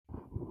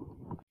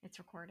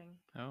recording.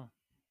 Oh,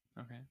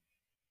 okay.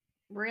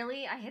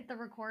 Really? I hit the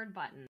record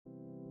button.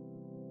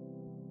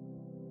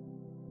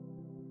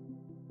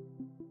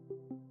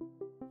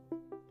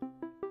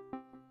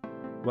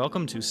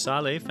 Welcome to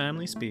Saleh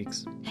Family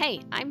Speaks.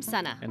 Hey, I'm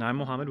Sana. And I'm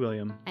Mohammed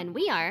William. And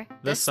we are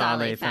The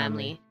Saleh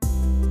Family.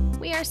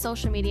 We are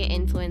social media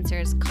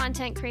influencers,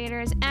 content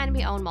creators, and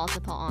we own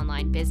multiple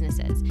online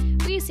businesses.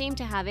 We seem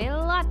to have a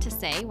lot to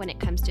say when it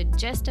comes to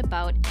just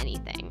about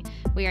anything.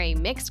 We are a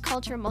mixed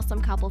culture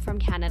Muslim couple from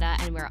Canada,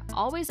 and we're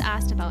always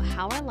asked about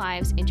how our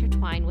lives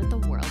intertwine with the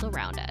world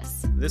around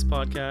us. This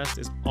podcast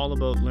is all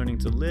about learning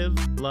to live,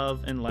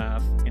 love, and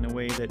laugh in a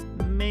way that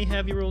may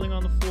have you rolling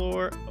on the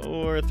floor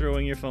or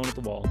throwing your phone at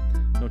the wall.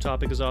 No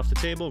topic is off the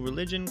table.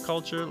 Religion,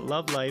 culture,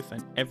 love life,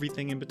 and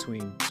everything in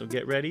between. So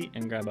get ready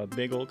and grab a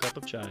big old cup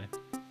of chai.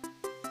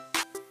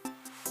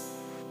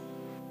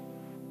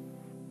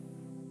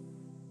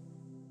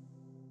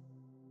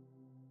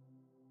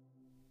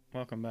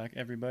 Welcome back,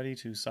 everybody,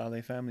 to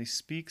Saleh Family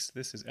Speaks.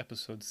 This is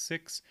episode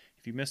 6.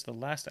 If you missed the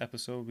last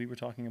episode, we were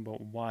talking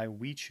about why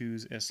we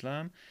choose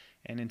Islam.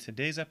 And in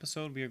today's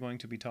episode, we are going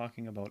to be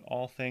talking about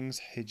all things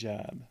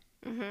hijab.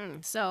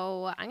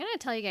 So I'm going to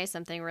tell you guys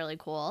something really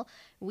cool.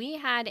 We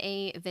had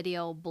a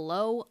video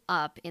blow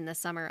up in the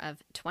summer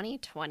of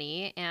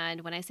 2020.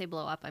 And when I say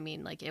blow up, I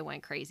mean like it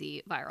went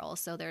crazy viral.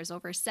 So there's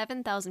over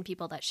 7,000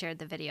 people that shared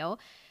the video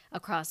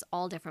across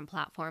all different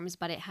platforms,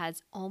 but it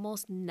has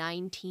almost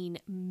 19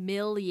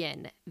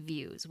 million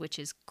views, which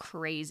is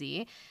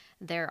crazy.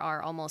 There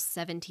are almost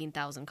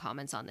 17,000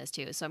 comments on this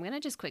too. So I'm going to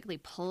just quickly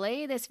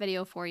play this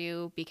video for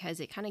you because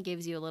it kind of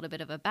gives you a little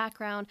bit of a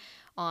background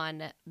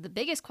on the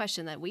biggest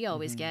question that we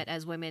always get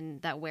as women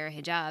that wear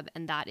hijab,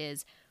 and that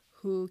is,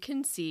 who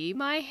can see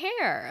my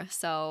hair?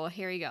 So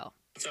here you go.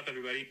 What's up,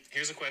 everybody?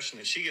 Here's a question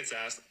that she gets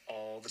asked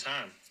all the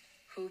time.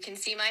 Who can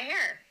see my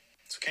hair?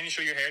 So can you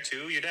show your hair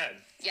to your dad?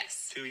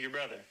 Yes. To your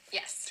brother?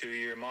 Yes. To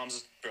your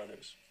mom's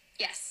brothers?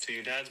 Yes. To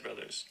your dad's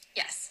brothers?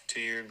 Yes. To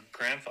your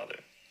grandfather?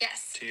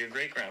 Yes. To your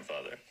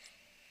great-grandfather?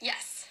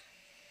 Yes.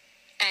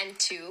 And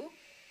to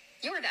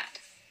your dad?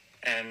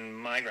 And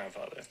my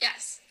grandfather?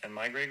 Yes. And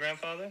my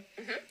great-grandfather?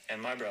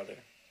 And my brother?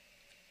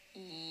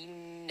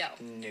 No.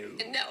 No.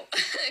 No,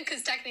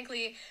 because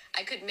technically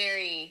I could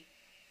marry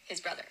his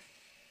brother.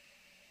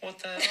 What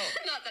the hell?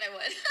 Not that I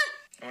would.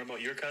 And what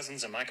about your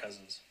cousins and my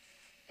cousins?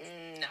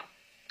 No,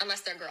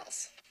 unless they're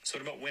girls. So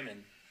what about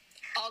women?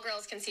 All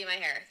girls can see my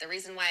hair. The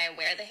reason why I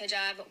wear the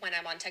hijab when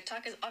I'm on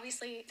TikTok is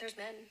obviously there's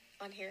men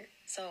on here,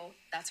 so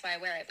that's why I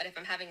wear it. But if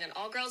I'm having an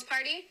all-girls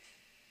party,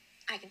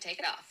 I can take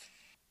it off.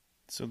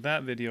 So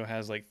that video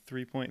has like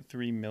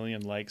 3.3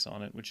 million likes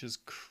on it, which is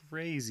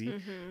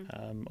crazy.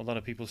 A lot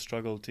of people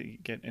struggle to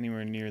get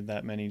anywhere near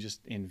that many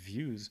just in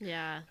views.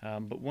 Yeah.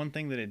 But one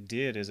thing that it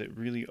did is it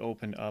really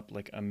opened up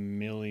like a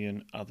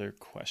million other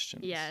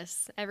questions.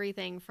 Yes,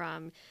 everything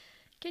from,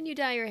 can you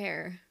dye your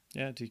hair?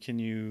 Yeah, can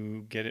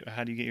you get it?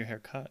 How do you get your hair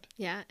cut?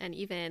 Yeah, and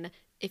even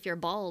if you're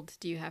bald,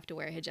 do you have to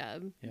wear a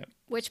hijab? Yep.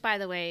 Which, by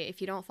the way,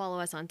 if you don't follow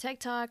us on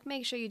TikTok,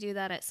 make sure you do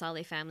that at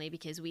Saleh Family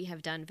because we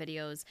have done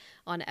videos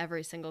on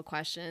every single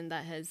question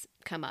that has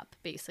come up,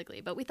 basically.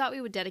 But we thought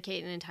we would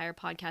dedicate an entire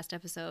podcast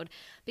episode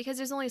because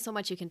there's only so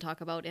much you can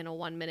talk about in a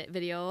 1-minute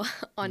video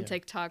on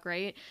TikTok,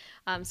 right?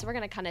 So we're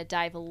going to kind of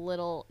dive a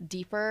little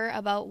deeper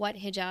about what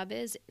hijab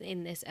is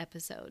in this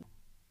episode.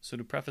 So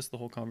to preface the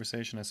whole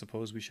conversation, I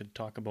suppose we should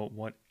talk about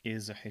what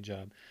is a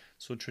hijab.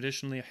 So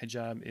traditionally, a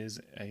hijab is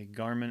a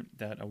garment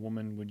that a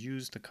woman would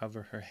use to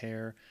cover her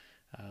hair,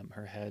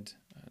 her head.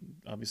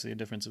 Obviously, a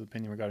difference of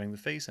opinion regarding the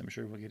face. I'm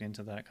sure we'll get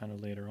into that kind of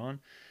later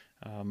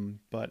on.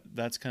 But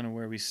that's kind of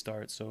where we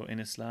start. So in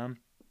Islam,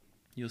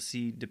 you'll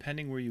see,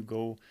 depending where you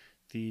go,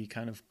 the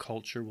kind of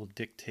culture will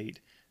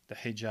dictate the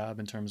hijab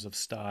in terms of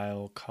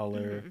style,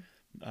 color,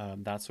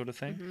 that sort of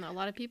thing. A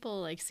lot of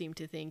people seem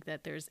to think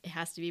that it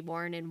has to be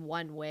worn in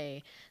one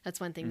way. That's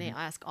one thing they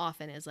ask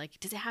often is like,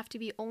 does it have to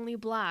be only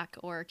black,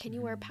 or can you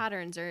wear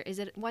patterns, or is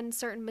it one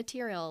certain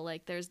material?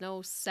 Like there's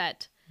no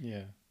set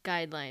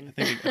guideline.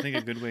 I think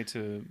a good way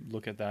to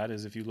look at that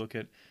is if you look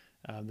at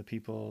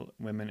the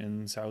women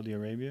in Saudi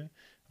Arabia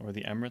or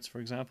the Emirates,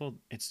 for example,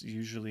 it's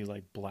usually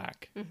like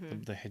black.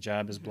 The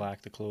hijab is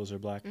black, the clothes are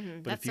black.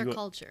 But that's if you their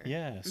culture.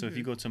 Yeah, so if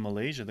you go to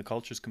Malaysia, the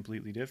culture is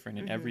completely different,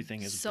 and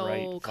everything is so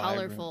bright,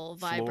 colorful,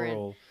 vibrant,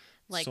 floral,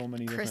 like so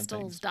many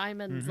crystals,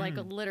 diamonds, like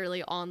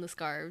literally on the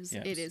scarves.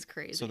 Yes. It is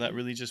crazy. So that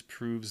really just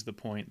proves the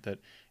point that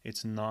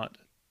it's not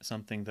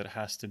something that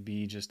has to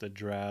be just a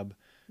drab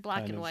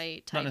black and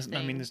white type thing.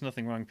 I mean, there's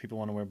nothing wrong. People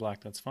want to wear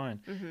black, that's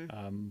fine.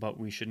 But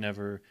we should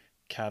never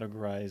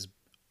categorize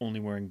only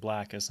wearing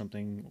black as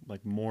something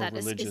like more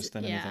religious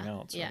than anything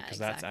else, right? Because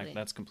exactly.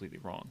 that's completely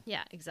wrong.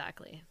 Yeah,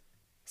 exactly.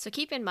 So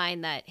keep in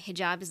mind that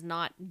hijab is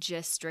not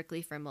just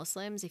strictly for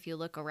Muslims. If you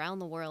look around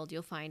the world,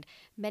 you'll find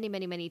many,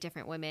 many, many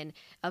different women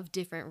of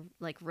different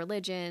like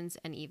religions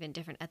and even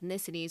different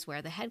ethnicities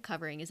where the head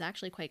covering is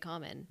actually quite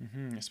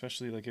common.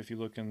 Especially like if you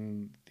look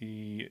in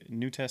the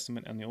New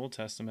Testament and the Old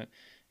Testament.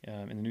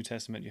 In the New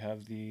Testament, you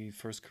have the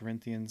First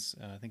Corinthians,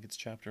 I think it's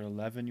chapter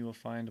 11, you will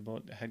find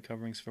about head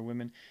coverings for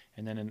women.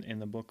 And then in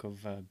the book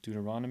of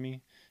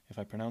Deuteronomy, if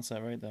I pronounce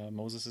that right,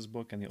 Moses'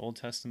 book, and the Old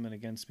Testament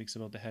again speaks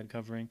about the head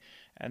covering.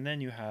 And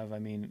then you have,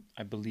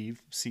 I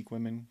believe Sikh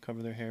women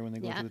cover their hair when they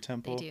go to the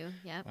temple. They do,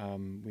 yeah.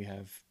 We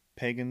have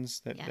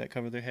pagans that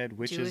cover their head,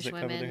 witches Jewish that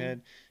cover their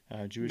head,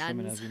 Jewish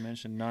women, as we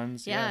mentioned,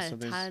 nuns. Yeah, so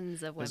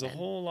tons of women. There's a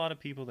whole lot of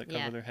people that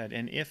cover their head.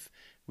 And if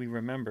we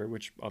remember,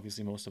 which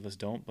obviously most of us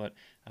don't, but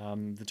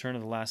the turn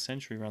of the last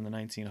century, around the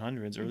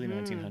 1900s, early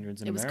 1900s in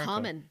America, it was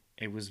common.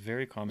 It was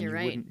very common. You're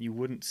right. You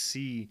wouldn't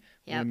see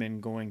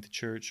women going to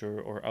church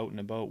or out and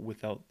about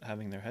without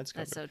having their heads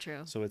covered. That's so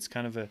true. So it's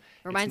kind of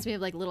reminds me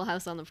of like Little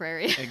House on the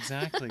Prairie.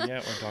 Exactly, yeah,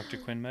 or Dr.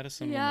 Quinn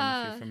Medicine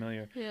Woman, if you're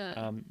familiar.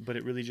 Yeah. But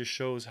it really just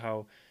shows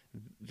how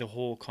the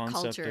whole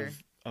concept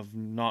of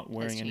not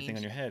wearing anything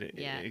on your head,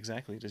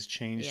 exactly, it has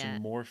changed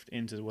and morphed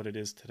into what it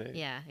is today.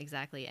 Yeah,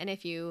 exactly. And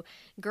if you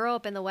grow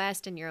up in the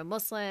West and you're a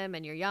Muslim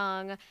and you're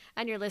young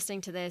and you're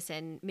listening to this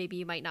and maybe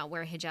you might not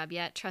wear a hijab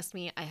yet, trust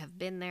me, I have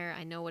been there.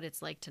 I know what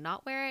it's like to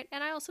not wear it,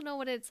 and I also know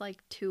what it's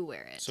like to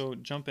wear it. So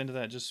jump into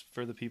that just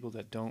for the people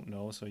that don't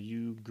know. So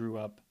you grew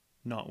up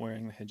not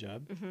wearing the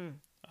hijab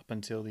up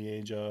until the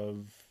age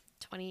of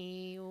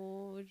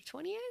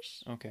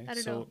 20-ish? Okay. I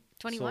don't know.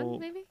 21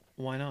 maybe?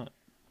 Why not?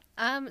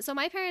 So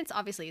my parents,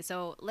 obviously,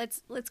 so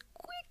let's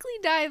quickly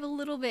dive a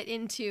little bit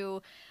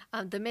into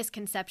the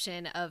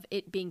misconception of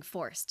it being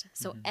forced.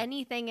 So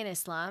anything in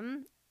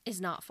Islam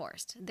is not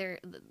forced. The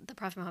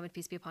Prophet Muhammad,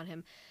 peace be upon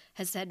him,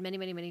 has said many,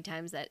 many, many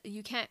times that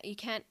you can't,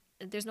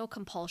 there's no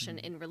compulsion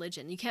in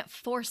religion. You can't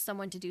force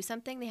someone to do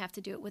something. They have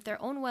to do it with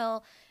their own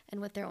will and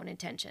with their own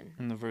intention.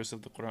 In the verse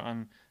of the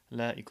Quran,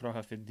 La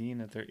ikraha fi din,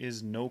 that there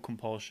is no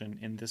compulsion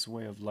in this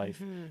way of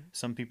life.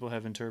 Some people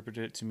have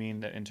interpreted it to mean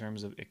that in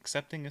terms of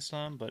accepting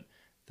Islam, but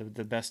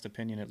the best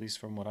opinion, at least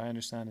from what I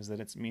understand, is that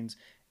it means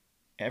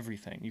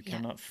everything. You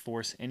cannot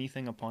force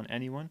anything upon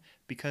anyone,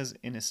 because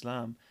in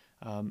Islam,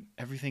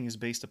 everything is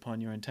based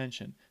upon your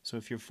intention. So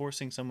if you're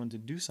forcing someone to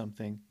do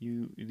something,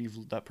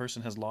 that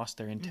person has lost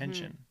their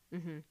intention.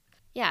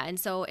 Yeah, and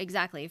so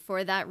exactly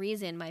for that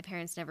reason, my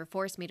parents never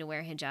forced me to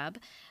wear hijab.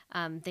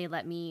 They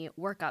let me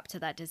work up to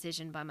that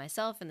decision by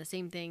myself, and the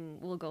same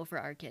thing will go for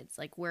our kids.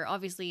 Like, we're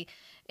obviously,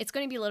 it's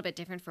going to be a little bit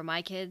different for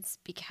my kids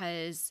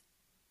because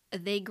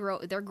they're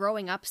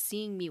growing up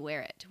seeing me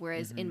wear it,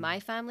 whereas in my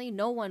family,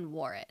 no one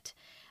wore it.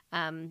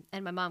 And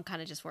my mom kind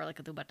of just wore like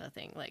a dupatta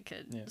thing, like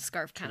a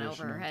scarf kind of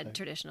over her head,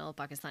 traditional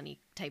Pakistani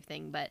type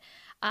thing. But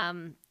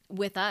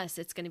with us,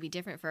 it's going to be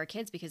different for our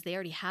kids because they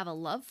already have a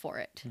love for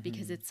it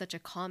because it's such a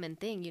common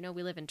thing. You know,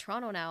 we live in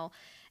Toronto now,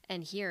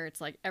 and here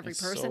it's like every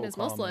person is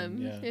Muslim.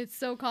 Yeah. It's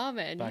so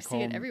common. Back you see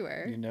home, it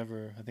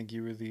everywhere. I think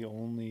you were the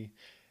only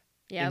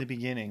in the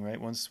beginning, right?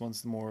 Once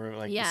more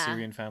like the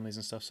Syrian families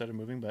and stuff started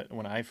moving. But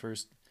when I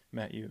first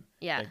met you,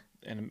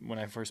 and when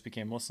I first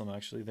became Muslim,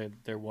 actually,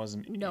 there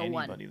wasn't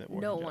anybody that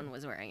wore hijab. No one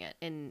was wearing it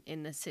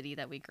in the city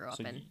that we grew up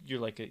in. You're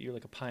like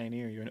a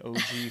pioneer. You're an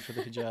OG for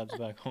the hijabs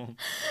back home.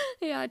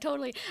 Yeah,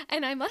 totally.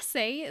 And I must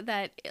say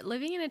that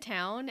living in a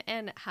town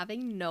and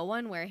having no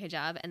one wear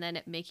hijab and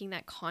then making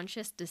that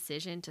conscious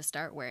decision to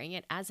start wearing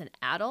it as an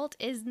adult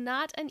is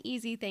not an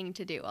easy thing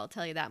to do. I'll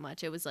tell you that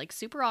much. It was like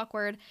super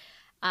awkward.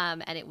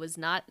 And it was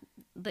not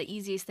the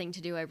easiest thing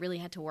to do. I really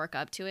had to work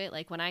up to it.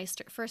 Like when I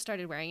first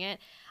started wearing it,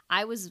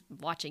 I was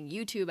watching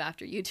YouTube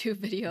after YouTube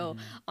video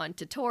on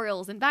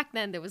tutorials. And back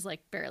then there was like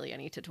barely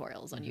any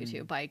tutorials on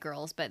YouTube by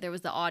girls, but there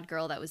was the odd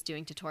girl that was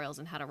doing tutorials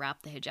on how to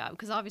wrap the hijab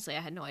because obviously I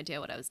had no idea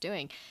what I was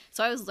doing.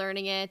 So I was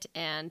learning it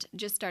and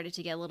just started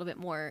to get a little bit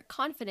more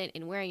confident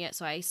in wearing it.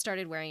 So I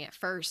started wearing it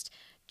first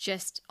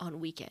just on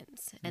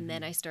weekends. And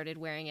then I started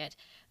wearing it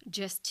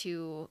just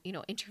to,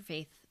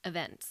 interfaith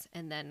events.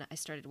 And then I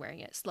started wearing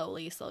it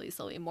slowly,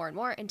 more and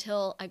more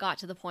until I got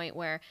to the point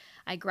where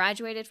I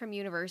graduated from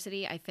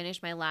university. I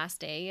finished my last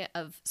day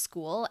of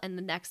school, and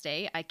the next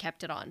day I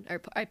kept it on,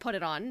 or I put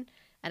it on,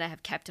 and I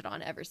have kept it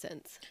on ever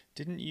since.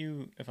 Didn't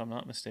you, if I'm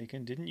not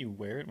mistaken,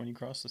 wear it when you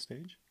crossed the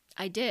stage?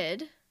 I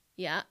did.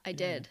 Yeah, I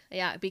did.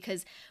 Yeah,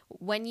 because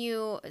when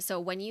you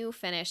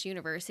finish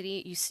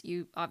university,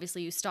 you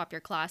obviously you stop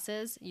your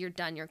classes, you're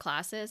done your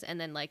classes,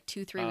 and then like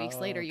 2-3 weeks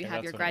later you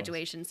have your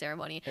graduation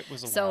ceremony. It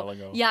was a while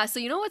ago. Yeah, so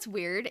you know what's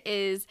weird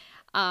is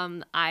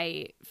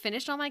I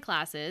finished all my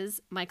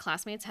classes. My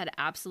classmates had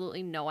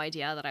absolutely no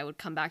idea that I would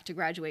come back to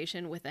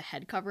graduation with a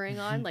head covering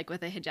on, like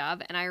with a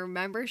hijab. And I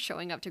remember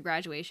showing up to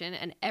graduation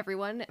and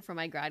everyone from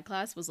my grad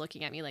class was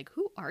looking at me like,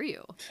 who are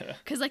you?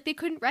 Because like they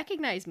couldn't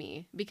recognize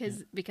me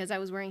because I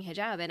was wearing hijab.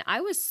 hijab. And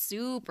I was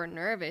super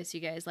nervous, you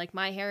guys. Like,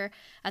 my hair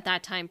at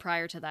that time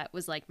prior to that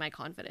was like my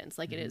confidence,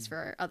 like it is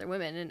for other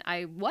women. And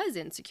I was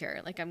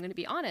insecure. Like, I'm going to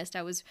be honest.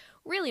 I was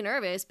really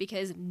nervous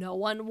because no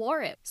one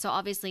wore it. So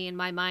obviously in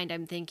my mind,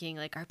 I'm thinking,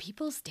 like, are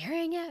people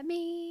staring at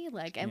me?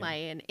 Like, am I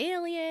an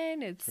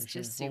alien? It's For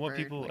sure. just super Well,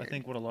 I weird.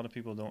 think what a lot of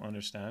people don't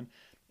understand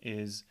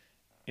is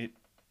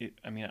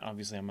I mean,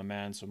 obviously I'm a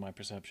man, so my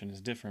perception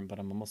is different, but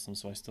I'm a Muslim,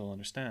 so I still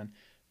understand.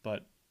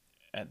 But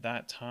at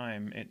that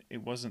time,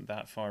 it wasn't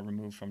that far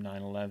removed from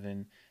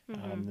 9/11.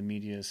 The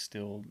media is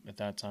still, at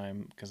that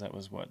time, because that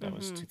was what? That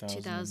was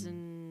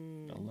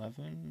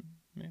 2011,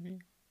 maybe?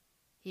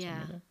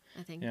 Yeah,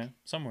 I think. Yeah,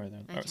 somewhere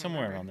there, I or can't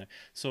somewhere remember. around there.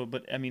 So,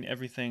 but I mean,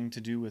 everything to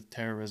do with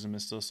terrorism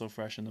is still so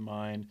fresh in the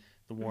mind.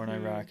 The war in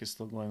Iraq is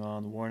still going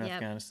on. The war in Yep.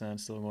 Afghanistan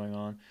is still going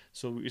on.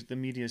 So the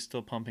media is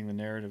still pumping the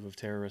narrative of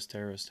terrorist.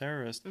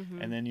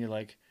 And then you're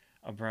like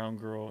a brown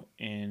girl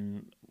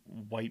in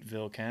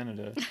Whiteville,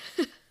 Canada,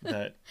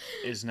 that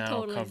is now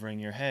Totally. covering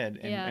your head.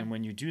 And, Yeah. and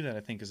when you do that, I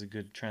think is a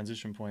good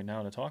transition point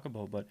now to talk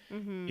about. But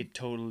it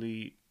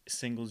totally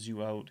singles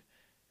you out.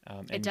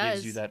 And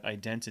gives you does. that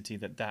identity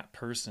that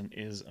person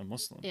is a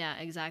Muslim. Yeah,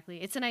 exactly.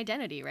 It's an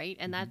identity, right?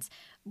 And that's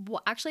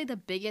actually the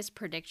biggest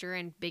predictor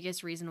and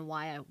biggest reason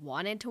why I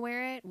wanted to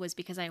wear it was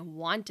because I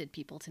wanted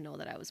people to know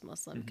that I was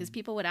Muslim. Because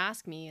people would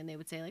ask me and they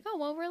would say, like, oh,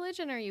 what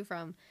religion are you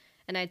from?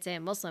 And I'd say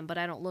I'm Muslim, but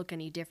I don't look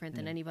any different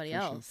than anybody for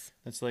sure. else.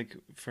 That's like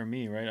for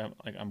me, right?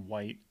 I'm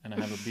white and I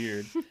have a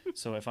beard.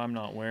 So if I'm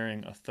not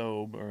wearing a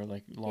thobe or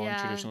like long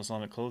Yeah. traditional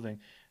Islamic clothing,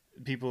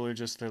 people are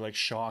they're like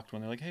shocked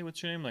when they're like, "Hey,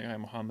 what's your name?" Like,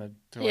 "I'm Muhammad."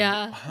 They're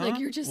Yeah, like, "Huh? like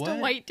you're just a What?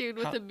 white dude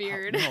with a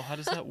beard." How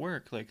does that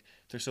work? Like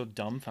they're so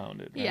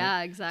dumbfounded. Right?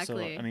 Yeah,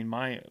 exactly. So I mean,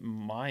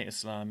 my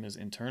Islam is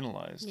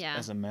internalized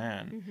as a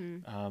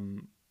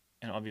man.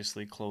 And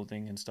obviously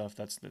clothing and stuff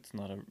that's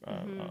not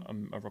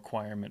a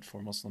requirement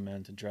for Muslim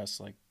men to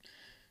dress like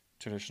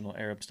traditional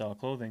Arab style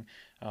clothing,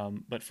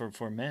 but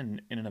for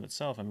men in and of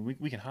itself, I mean,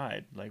 we can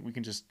hide, like we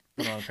can just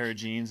put on a pair of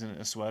jeans and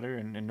a sweater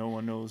and no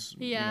one knows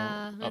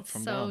Yeah, up that's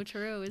from so down.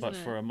 true, isn't But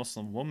it? for a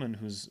Muslim woman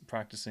who's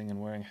practicing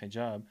and wearing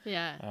hijab,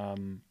 Yeah.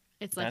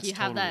 It's like that's you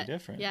have totally that.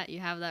 different. Yeah,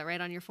 you have that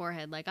right on your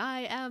forehead. Like,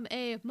 I am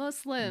a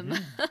Muslim.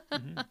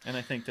 And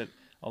I think that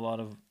a lot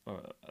of,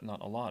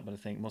 not a lot, but I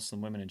think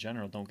Muslim women in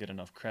general don't get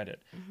enough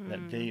credit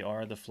that they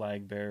are the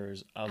flag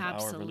bearers of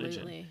our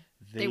religion. Absolutely.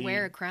 They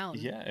wear a crown.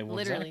 Yeah, well,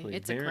 Literally, exactly.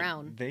 it's a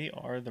crown. They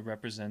are the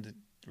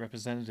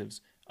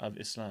representatives of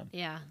Islam.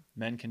 Yeah.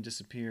 Men can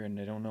disappear and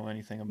they don't know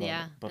anything about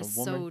Yeah, it. But that's a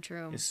woman, so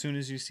true. as soon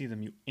as you see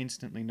them, you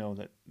instantly know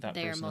that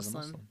They are person is a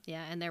Muslim. Muslim.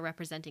 Yeah, and they're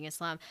representing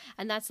Islam.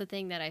 And that's the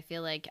thing that I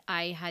feel like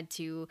I had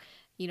to,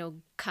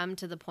 come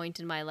to the point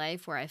in my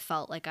life where I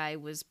felt like I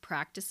was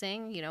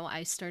practicing.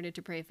 I started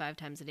to pray 5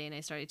 times a day and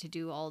I started to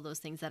do all those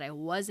things that I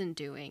wasn't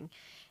doing.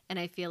 And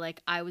I feel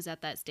like I was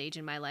at that stage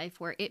in my life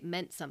where it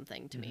meant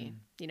something to me.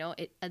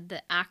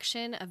 The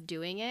action of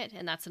doing it.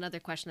 And that's another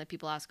question that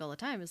people ask all the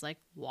time is like,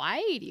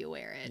 why do you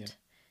wear it?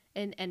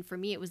 And for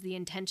me, it was the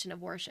intention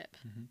of worship,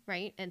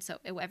 right? And so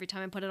every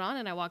time I put it on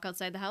and I walk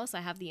outside the house,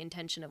 I have the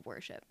intention of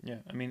worship. Yeah,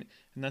 I mean,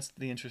 and that's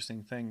the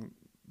interesting thing,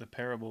 the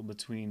parable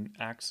between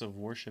acts of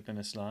worship in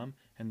Islam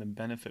and the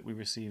benefit we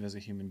receive as a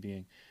human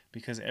being.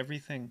 Because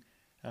everything,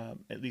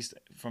 at least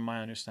from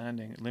my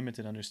understanding,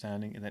 limited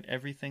understanding, that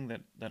everything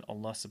that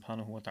Allah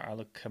subhanahu wa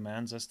ta'ala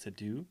commands us to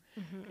do,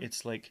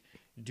 it's like,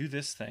 do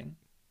this thing,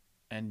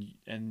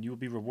 and you'll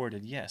be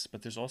rewarded, yes,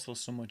 but there's also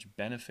so much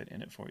benefit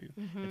in it for you.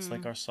 It's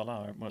like our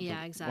salah.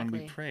 Exactly. When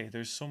we pray,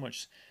 there's so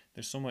much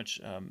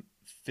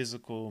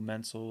physical,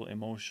 mental,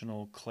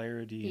 emotional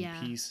clarity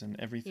and peace and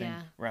everything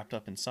wrapped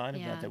up inside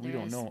of that we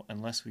don't know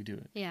unless we do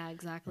it. Yeah,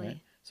 exactly.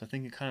 Right? So I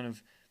think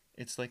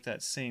it's like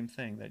that same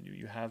thing that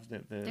you have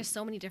the there's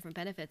so many different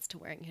benefits to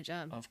wearing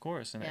hijab. Of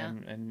course,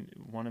 and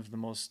one of the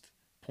most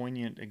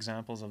poignant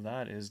examples of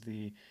that is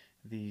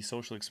the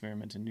social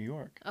experiment in New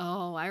York.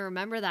 Oh, I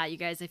remember that, you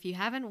guys. If you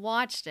haven't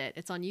watched it,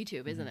 it's on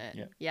YouTube, isn't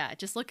it? Yeah,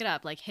 just look it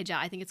up. Like hijab,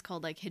 I think it's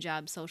called like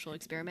hijab social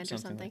experiment or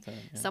something. Like that,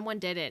 yeah. Someone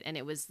did it and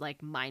it was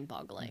like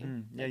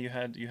mind-boggling. Yeah, you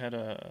had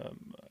a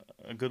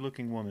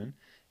good-looking woman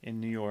in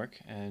New York,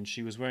 and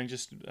she was wearing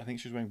I think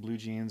she was wearing blue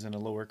jeans and a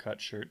lower cut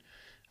shirt,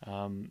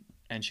 and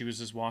she was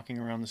just walking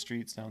around the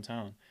streets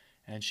downtown,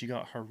 and she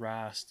got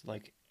harassed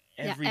like.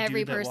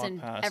 Every person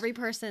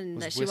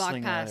that she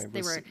walked past,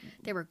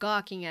 they were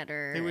gawking at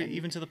her. They were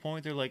even to the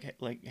point they're like,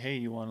 hey,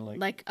 you want to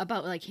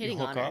like hitting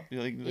hook on up? her?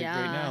 Like right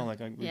now, like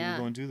we're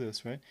go and do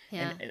this, right?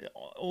 Yeah. And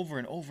over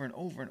and over and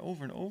over and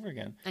over and over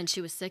again. And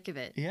she was sick of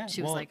it. Yeah.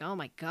 She was like, oh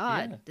my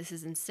God, this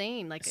is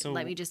insane. Like, so,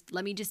 let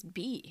me just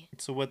be.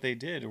 So what they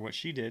did, or what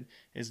she did,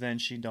 is then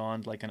she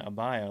donned like an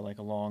abaya, like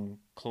a long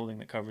clothing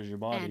that covers your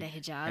body, and a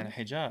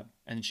hijab,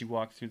 and she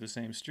walked through the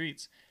same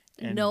streets.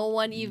 And no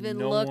one even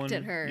looked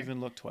at her. Even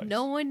looked twice.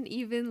 No one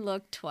even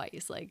looked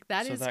twice. Like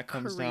that is crazy. So that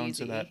comes down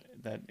to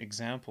that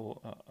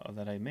example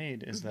that I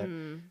made is that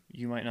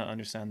you might not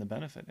understand the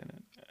benefit in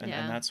it,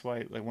 and that's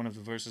why like one of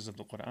the verses of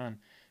the Quran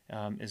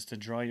is to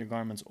draw your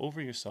garments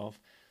over yourself.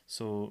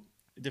 So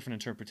different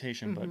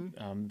interpretation, but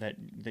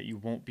that you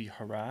won't be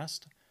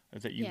harassed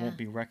that you won't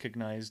be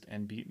recognized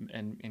and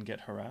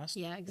get harassed,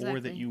 Yeah, or that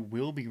exactly. you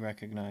will be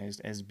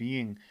recognized as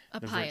being A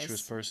the pious,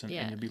 virtuous person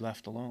yeah. and you'll be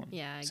left alone.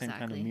 Yeah, Same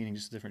kind of exactly. meaning,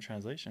 just a different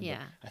translation.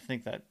 Yeah. But I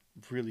think that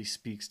really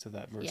speaks to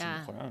that verse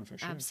Yeah, in the Quran for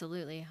sure.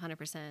 absolutely,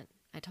 100%.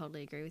 I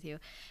totally agree with you.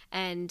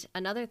 And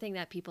another thing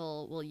that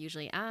people will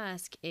usually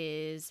ask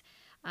is,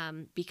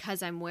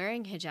 because I'm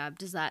wearing hijab,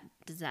 does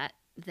that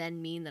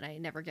then mean that I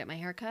never get my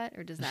hair cut,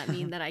 or does that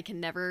mean that I can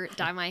never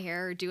dye my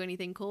hair or do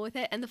anything cool with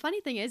it? And the funny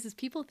thing is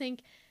people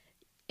think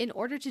in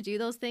order to do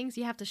those things,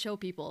 you have to show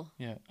people.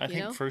 Yeah, I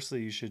think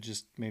firstly you should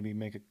just maybe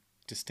make a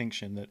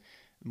distinction that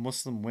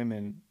Muslim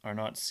women are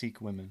not Sikh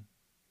women.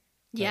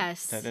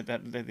 Yes. I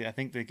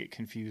think they get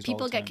confused.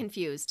 People all the time. get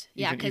confused.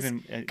 Yeah,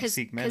 because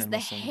Sikh men and the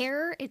Muslims.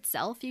 hair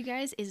itself, you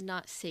guys, is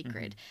not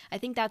sacred. I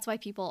think that's why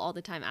people all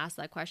the time ask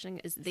that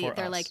question. Is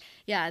they're like,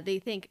 yeah, they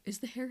think, is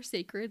the hair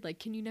sacred? Like,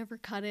 can you never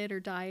cut it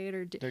or dye it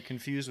or? They're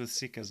confused with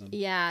Sikhism.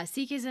 Yeah,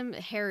 Sikhism,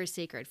 hair is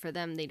sacred for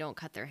them. They don't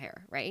cut their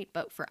hair, right?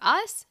 But for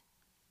us,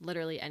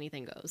 literally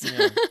anything goes.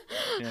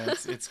 Yeah,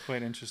 it's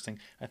quite interesting.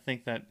 I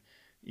think that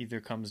either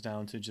comes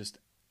down to just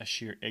a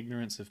sheer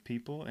ignorance of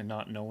people and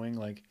not knowing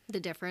like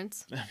the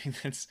difference. I mean,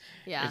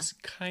 it's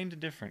kind of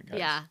different, guys.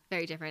 Yeah,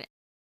 very different.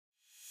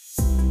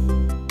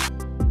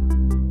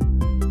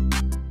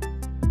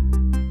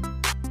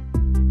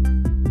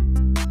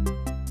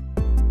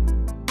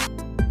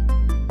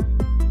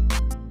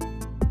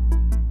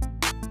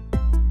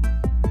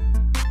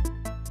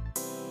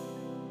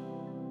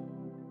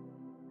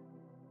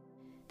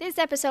 This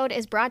episode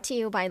is brought to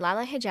you by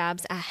Lala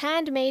Hijabs, a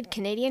handmade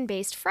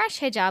Canadian-based fresh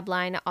hijab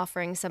line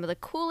offering some of the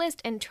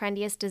coolest and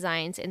trendiest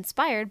designs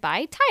inspired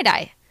by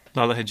tie-dye.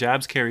 Lala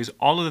Hijabs carries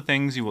all of the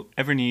things you will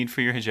ever need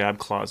for your hijab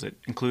closet,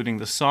 including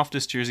the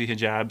softest jersey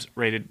hijabs,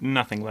 rated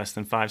nothing less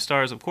than 5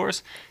 stars, of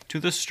course, to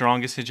the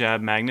strongest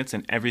hijab magnets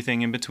and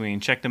everything in between.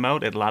 Check them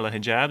out at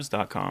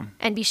lalahijabs.com.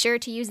 And be sure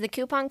to use the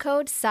coupon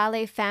code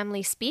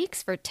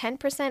SALEHFamilySpeaks for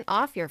 10%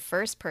 off your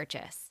first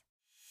purchase.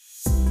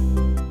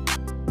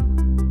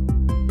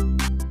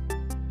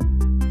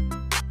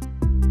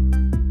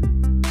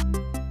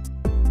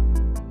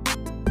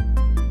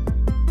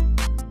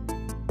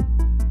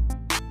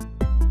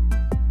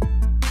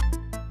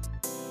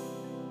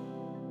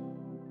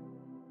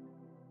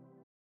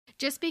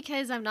 Just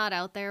because I'm not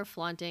out there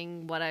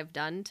flaunting what I've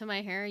done to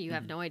my hair, you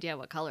have no idea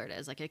what color it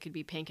is. Like, it could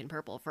be pink and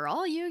purple. For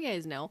all you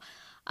guys know,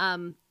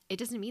 it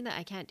doesn't mean that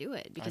I can't do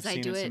it because I've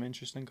I do it. some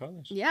interesting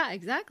colors. Yeah,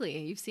 exactly.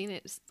 You've seen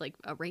it like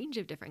a range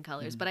of different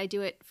colors, but I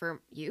do it for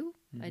you.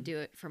 I do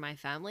it for my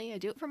family. I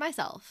do it for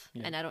myself,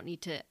 and I don't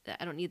need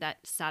that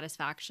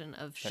satisfaction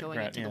of showing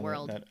it to the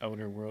world. That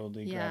outer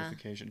worldly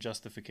gratification,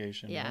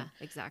 justification. Yeah, right?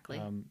 exactly.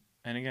 And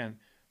again,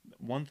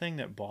 one thing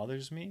that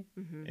bothers me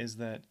is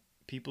that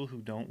people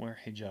who don't wear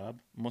hijab,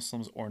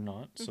 Muslims or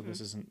not, so this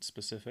isn't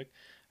specific,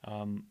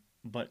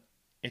 but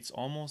it's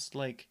almost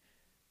like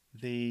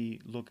they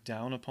look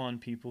down upon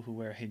people who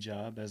wear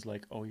hijab as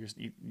like, oh,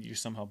 you're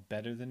somehow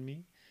better than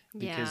me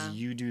because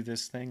you do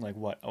this thing. Like,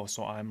 what? Oh,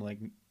 so I'm like,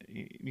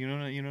 you know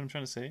what I'm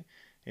trying to say?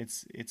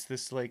 It's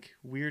this like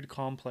weird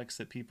complex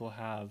that people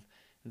have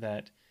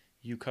that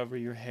you cover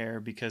your hair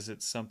because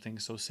it's something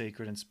so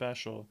sacred and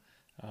special,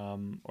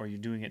 or you're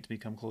doing it to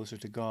become closer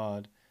to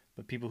God.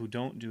 But people who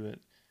don't do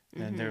it,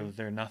 then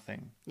they're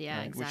nothing. Yeah,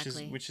 right?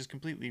 exactly. Which is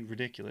completely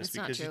ridiculous It's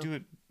not because true.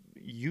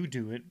 you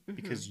do it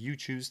because you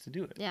choose to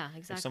do it. Yeah,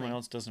 exactly. If someone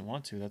else doesn't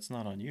want to, that's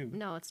not on you.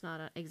 No, it's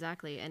not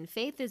exactly. And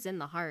faith is in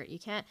the heart. You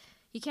can't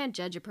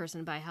judge a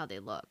person by how they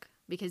look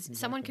because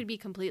someone could be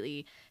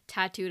completely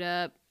tattooed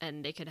up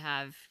and they could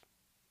have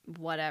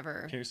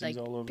whatever Piercings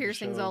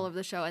all over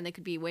the show, and they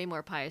could be way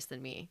more pious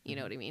than me. You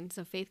know what I mean?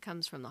 So faith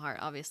comes from the heart,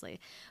 obviously.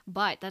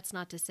 But that's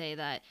not to say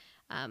that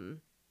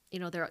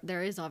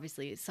there is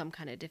obviously some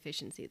kind of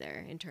deficiency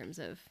there in terms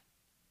of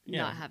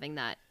not having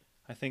that.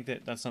 I think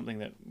that's something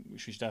that we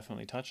should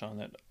definitely touch on,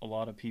 that a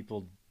lot of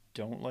people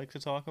don't like to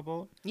talk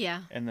about.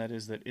 Yeah. And that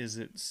is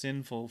it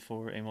sinful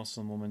for a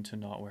Muslim woman to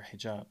not wear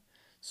hijab?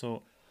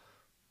 So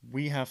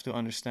we have to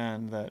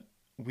understand that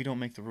we don't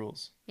make the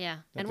rules. Yeah.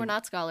 And we're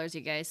not scholars,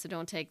 you guys, so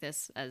don't take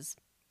this as,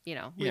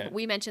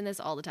 we mention this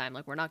all the time.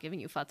 Like, we're not giving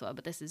you fatwa,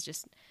 but this is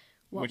just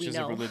what we know. Which is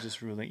a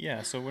religious ruling.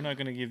 Yeah. So we're not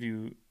going to give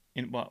you,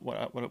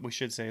 what we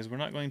should say is we're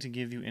not going to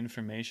give you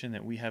information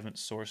that we haven't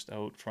sourced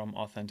out from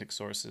authentic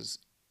sources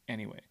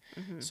anyway.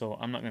 So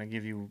I'm not going to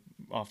give you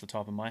off the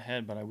top of my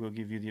head, but I will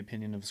give you the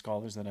opinion of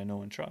scholars that I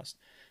know and trust.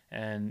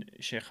 And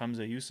Sheikh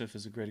Hamza Yusuf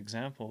is a great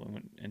example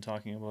in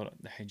talking about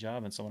the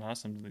hijab. And someone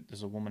asked him,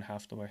 does a woman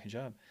have to wear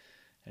hijab?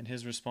 And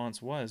his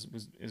response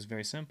is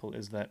very simple,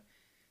 is that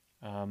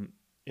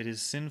it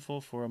is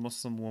sinful for a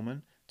Muslim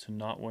woman to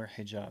not wear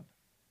hijab,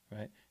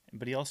 right?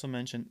 But he also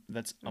mentioned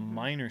that's a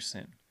minor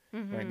sin.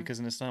 Right, because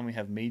in Islam we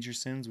have major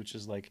sins, which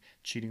is like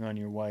cheating on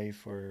your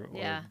wife or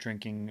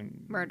drinking,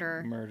 and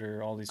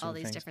murder, all these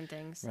different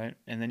things, right?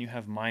 And then you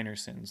have minor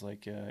sins,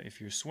 like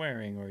if you're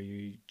swearing or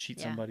you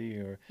cheat somebody,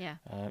 or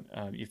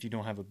if you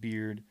don't have a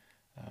beard,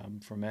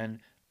 for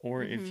men.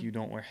 or if you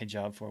don't wear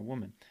hijab for a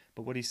woman.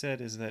 But what he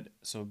said is that,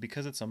 so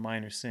because it's a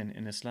minor sin,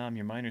 in Islam,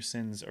 your minor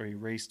sins are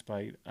erased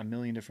by a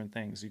million different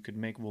things. You could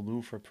make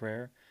wudu for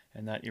prayer,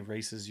 and that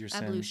erases your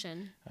sins.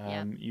 Ablution.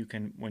 Yeah. You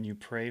can, when you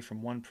pray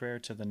from one prayer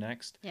to the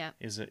next, Yeah.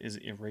 is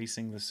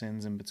erasing the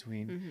sins in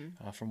between.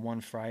 From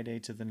one Friday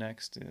to the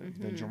next,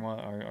 the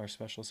Jummah, our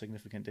special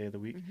significant day of the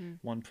week,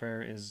 one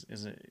prayer is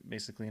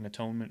basically an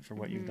atonement for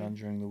what you've done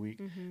during the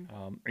week.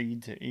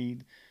 Eid to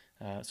Eid.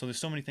 So there's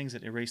so many things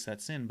that erase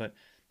that sin, but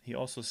he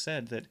also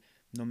said that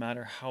no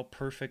matter how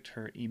perfect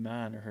her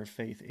iman or her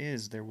faith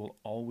is, there will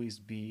always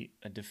be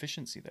a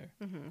deficiency there.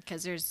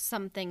 Because there's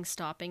something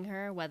stopping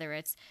her, whether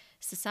it's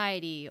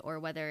society or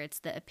whether it's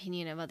the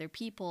opinion of other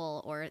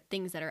people or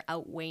things that are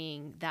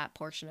outweighing that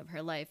portion of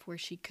her life where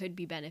she could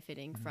be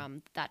benefiting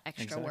from that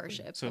extra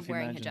worship So of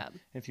wearing hijab.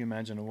 if you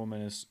imagine a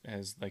woman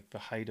as like the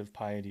height of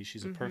piety,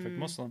 she's a perfect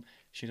Muslim,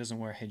 she doesn't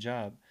wear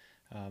hijab,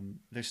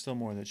 there's still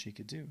more that she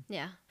could do.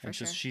 Yeah, for It's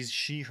sure. just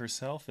she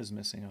herself is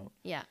missing out.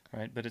 Yeah.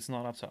 Right, but it's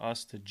not up to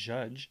us to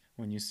judge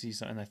when you see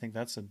something. And I think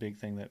that's a big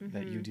thing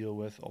that you deal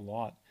with a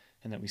lot,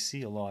 and that we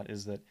see a lot,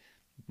 is that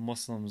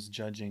Muslims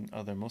judging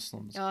other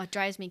Muslims. Oh, it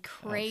drives me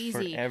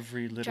crazy. For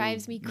every little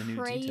Drives me minute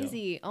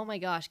crazy. detail. Oh my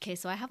gosh. Okay,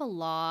 so I have a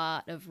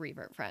lot of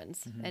revert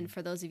friends. And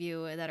for those of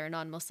you that are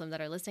non-Muslim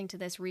that are listening to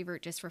this,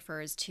 revert just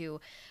refers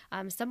to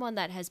someone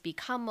that has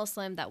become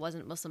Muslim that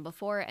wasn't Muslim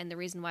before. And the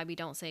reason why we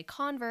don't say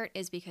convert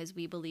is because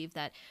we believe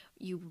that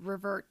you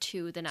revert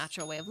to the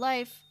natural way of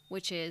life,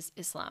 which is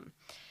Islam.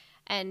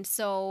 And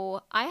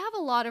so I have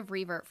a lot of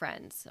revert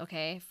friends,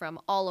 okay, from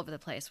all over the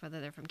place, whether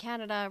they're from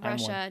Canada,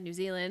 Russia, New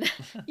Zealand.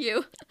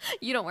 you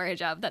don't wear a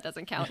hijab, that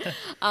doesn't count.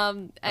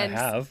 And I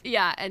have.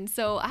 Yeah, and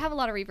so I have a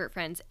lot of revert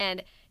friends,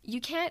 and you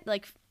can't,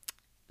 like,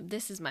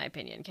 this is my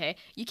opinion, okay?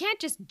 You can't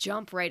just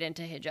jump right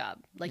into hijab.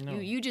 Like, No.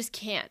 you just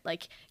can't.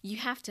 Like, you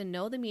have to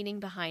know the meaning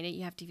behind it.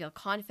 You have to feel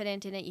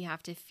confident in it. You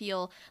have to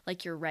feel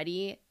like you're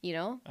ready, you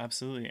know?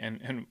 Absolutely.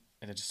 And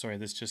sorry,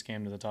 this just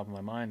came to the top of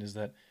my mind, is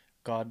that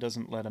God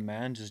doesn't let a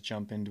man just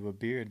jump into a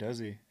beard, does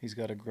he? He's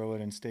got to grow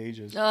it in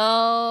stages.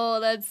 Oh,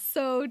 that's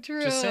so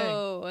true. Just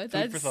saying. Food for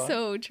That's thought.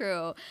 so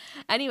true.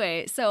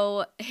 Anyway,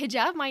 so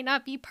hijab might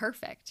not be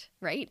perfect,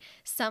 right?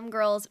 Some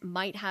girls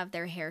might have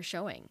their hair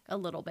showing a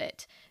little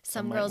bit.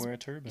 Some might girls wear a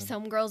turban.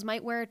 Some girls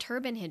might wear a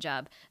turban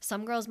hijab.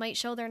 Some girls might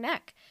show their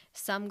neck.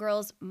 Some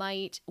girls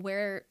might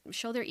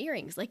show their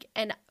earrings. Like,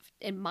 and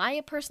in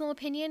my personal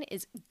opinion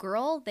is,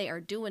 girl, they are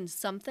doing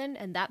something,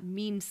 and that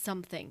means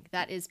something.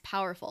 That is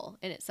powerful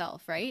in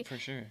itself, right? For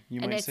sure.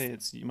 You And might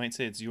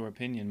say it's your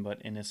opinion,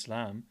 but in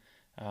Islam,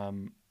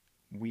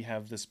 we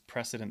have this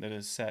precedent that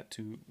is set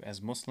to,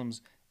 as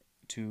Muslims,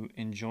 to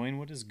enjoin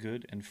what is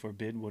good and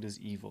forbid what is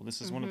evil.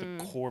 This is one of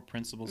the core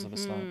principles of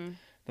Islam.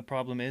 The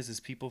problem is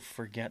people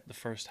forget the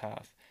first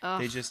half.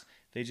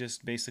 They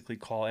just basically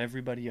call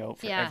everybody out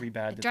for every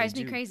bad that it drives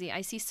they me do. crazy.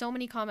 I see so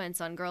many comments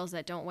on girls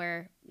that don't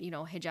wear,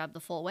 hijab the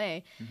full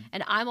way,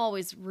 and I'm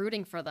always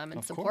rooting for them and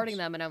Of supporting course.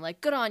 them, and I'm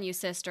like, good on you,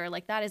 sister,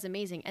 like, that is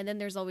amazing. And then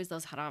there's always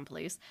those haram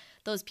police,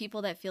 those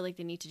people that feel like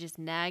they need to just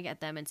nag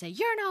at them and say,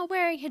 you're not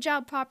wearing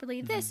hijab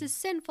properly, this is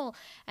sinful.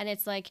 And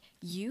it's like,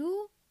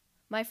 you,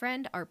 my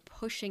friend, are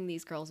pushing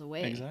these girls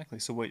away. Exactly.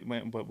 So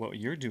what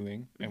you're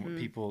doing, and what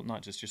people,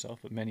 not just yourself,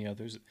 but many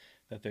others,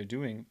 that they're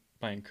doing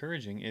by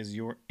encouraging, is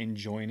you're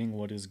enjoining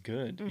what is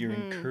good. You're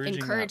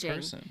encouraging that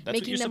person. That's making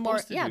what you're them more,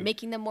 supposed to do.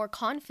 making them more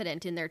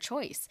confident in their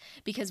choice,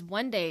 because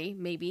one day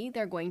maybe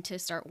they're going to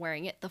start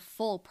wearing it the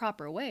full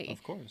proper way.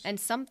 Of course. And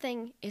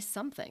something is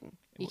something.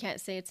 You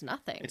can't say it's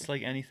nothing. It's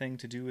like anything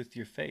to do with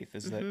your faith,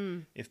 is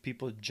that if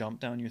people jump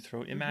down your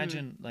throat,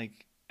 imagine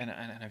like, and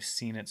I've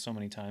seen it so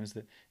many times,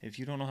 that if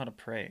you don't know how to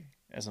pray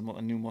as a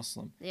new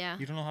Muslim, Yeah.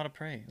 you don't know how to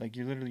pray. Like,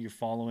 you're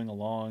following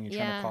along, you're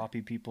trying Yeah. to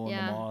copy people in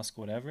Yeah. the mosque,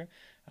 whatever.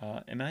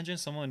 Imagine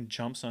someone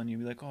jumps on you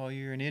and be like, oh,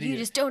 you're an idiot. You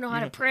just don't know how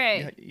to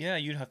pray. Yeah,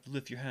 you'd have to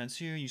lift your hands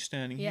here, you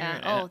standing Yeah.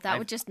 here. Oh, And that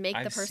would just make the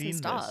I've person seen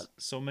stop. this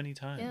so many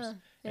times. Yeah,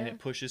 And yeah. it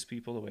pushes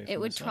people away from It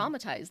would Islam.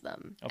 traumatize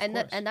them. Of And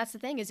course. and that's the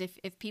thing, is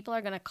if people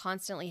are going to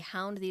constantly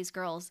hound these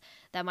girls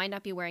that might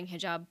not be wearing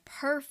hijab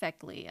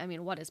perfectly, I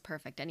mean, what is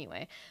perfect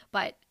anyway?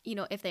 But,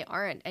 if they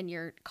aren't, and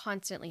you're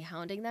constantly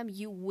hounding them,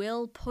 you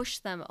will push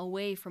them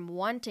away from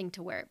wanting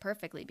to wear it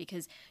perfectly,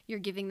 because you're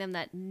giving them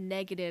that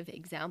negative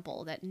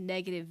example, that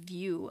negative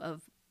view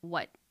of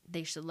what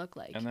they should look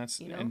like. And that's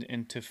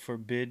and to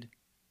forbid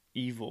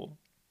evil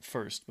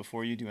first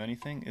before you do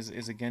anything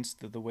is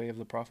against the way of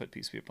the Prophet,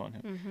 peace be upon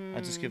him.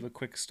 I'll just give a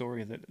quick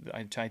story that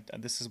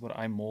this is what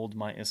I mold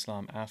my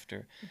Islam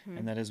after,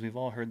 and that is, we've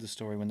all heard the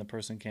story when the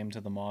person came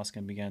to the mosque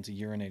and began to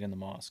urinate in the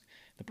mosque.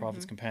 The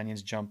Prophet's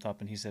companions jumped up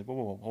and he said,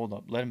 whoa, hold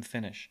up, let him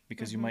finish,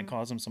 because you might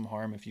cause him some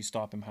harm if you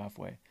stop him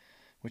halfway.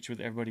 Which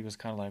everybody was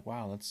kind of like,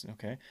 wow, that's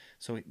okay.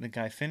 So the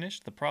guy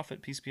finished. The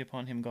Prophet, peace be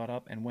upon him, got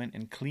up and went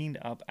and cleaned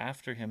up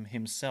after him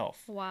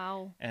himself.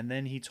 Wow. And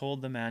then he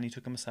told the man, he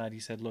took him aside, he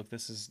said, look,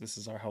 this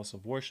is our house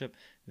of worship.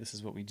 This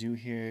is what we do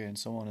here, and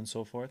so on and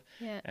so forth.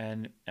 Yeah.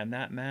 And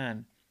that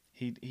man,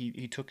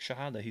 he took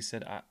shahada. He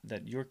said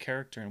that your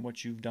character and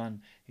what you've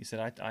done, he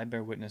said, I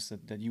bear witness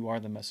that you are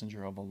the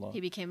messenger of Allah.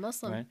 He became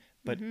Muslim. Right?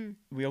 But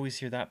we always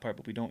hear that part,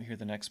 but we don't hear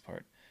the next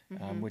part,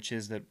 which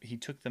is that he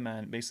took the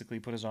man, basically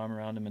put his arm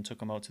around him and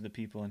took him out to the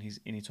people, and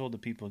he told the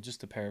people,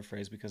 just to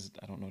paraphrase because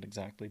I don't know it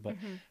exactly, but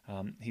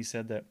he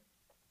said that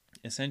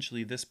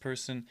essentially this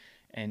person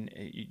and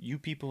you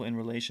people in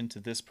relation to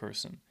this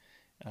person,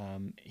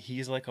 he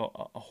is like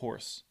a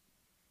horse.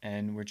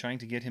 And we're trying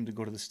to get him to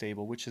go to the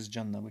stable, which is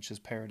Jannah, which is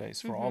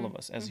paradise for all of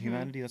us. As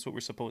humanity, that's what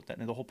we're supposed to.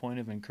 And the whole point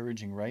of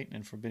encouraging right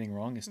and forbidding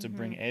wrong is to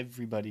bring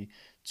everybody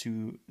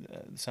to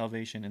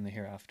salvation in the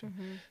hereafter.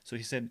 So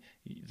he said,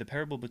 the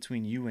parable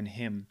between you and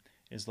him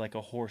is like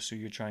a horse who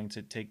you're trying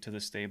to take to the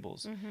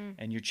stables.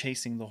 And you're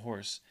chasing the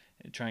horse,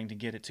 trying to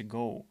get it to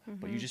go.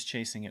 But you're just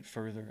chasing it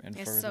further and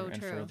further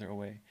and further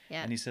away.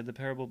 Yeah. And he said the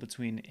parable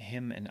between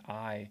him and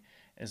I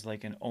is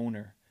like an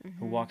owner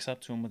who walks up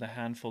to him with a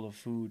handful of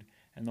food,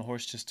 and the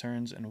horse just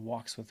turns and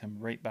walks with him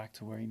right back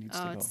to where he needs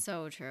to go. Oh, it's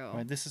so true.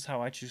 Right? This is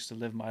how I choose to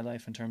live my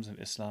life in terms of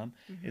Islam,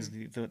 is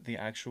the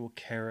actual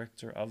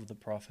character of the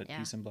Prophet,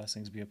 peace and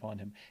blessings be upon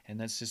him. And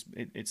that's just,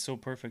 it's so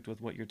perfect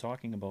with what you're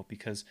talking about,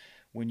 because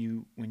when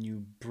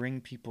you bring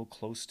people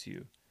close to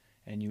you,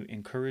 and you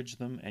encourage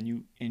them and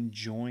you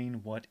enjoin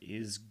what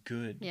is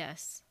good,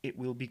 Yes. it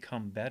will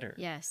become better.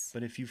 Yes.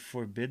 But if you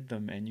forbid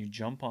them and you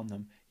jump on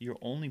them, you're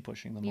only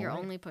pushing them away. You're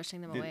only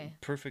pushing them away.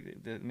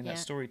 Perfect. I mean, that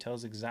story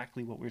tells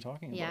exactly what we're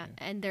talking about. Yeah, here.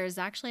 and there's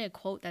actually a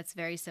quote that's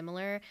very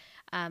similar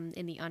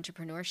in the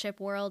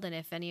entrepreneurship world. And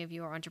if any of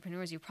you are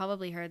entrepreneurs, you've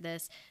probably heard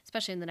this,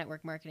 especially in the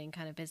network marketing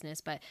kind of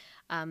business. But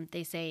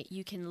they say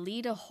you can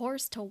lead a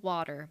horse to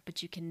water,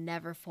 but you can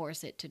never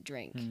force it to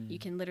drink. You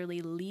can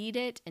literally lead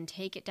it and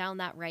take it down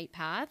that right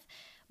path,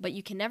 but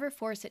you can never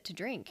force it to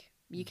drink.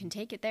 You can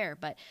take it there.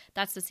 But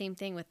that's the same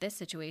thing with this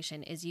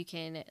situation, is you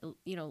can,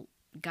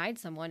 guide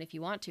someone if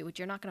you want to, but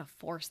you're not going to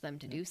force them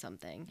to do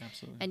something.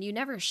 Absolutely. And you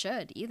never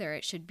should either.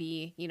 It should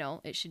be,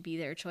 it should be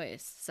their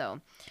choice.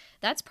 So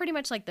that's pretty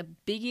much like the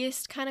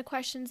biggest kind of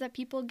questions that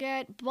people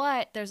get.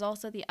 But there's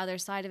also the other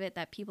side of it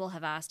that people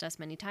have asked us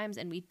many times.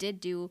 And we did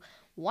do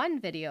one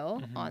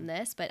video on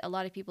this, but a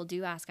lot of people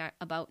do ask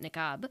about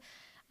niqab.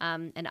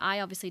 And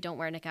I obviously don't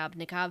wear niqab.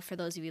 Niqab, for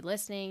those of you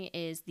listening,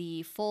 is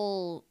the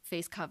full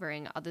face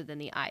covering other than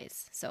the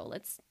eyes. So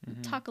let's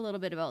talk a little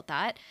bit about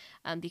that,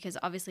 because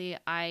obviously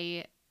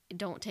I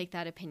don't take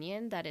that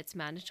opinion that it's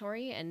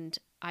mandatory, and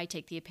I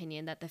take the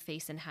opinion that the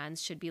face and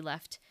hands should be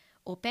left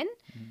open.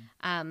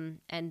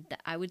 And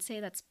I would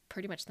say that's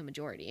pretty much the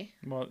majority.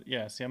 Well,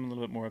 yeah, see, I'm a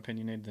little bit more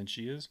opinionated than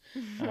she is.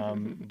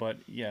 But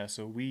yeah,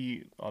 so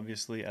we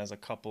obviously as a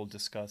couple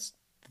discussed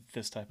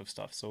this type of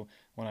stuff. So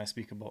when I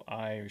speak about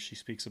I or she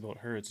speaks about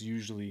her, it's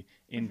usually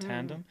in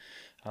tandem.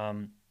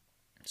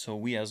 So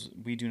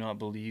we do not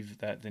believe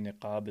that the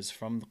niqab is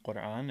from the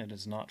Quran. It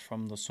is not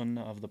from the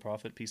Sunnah of the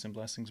Prophet, peace and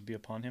blessings be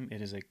upon him.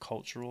 It is a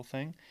cultural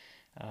thing.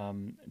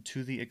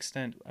 To the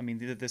extent, I mean,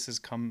 this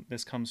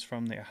comes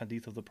from the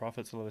hadith of the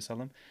Prophet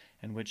ﷺ,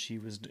 in which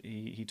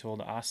he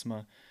told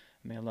Asma,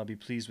 may Allah be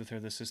pleased with her,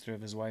 the sister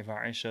of his wife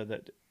Aisha,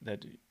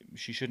 that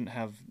she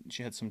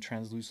had some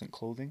translucent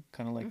clothing,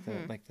 kind of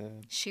like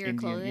the sheer Indian,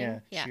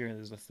 clothing. Yeah. Sheer,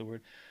 that's the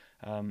word.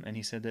 And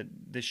he said that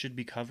this should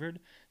be covered,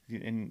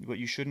 and what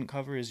you shouldn't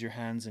cover is your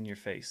hands and your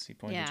face. He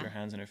pointed to your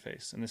hands and her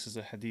face, and this is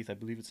a hadith, I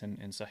believe it's in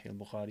Sahih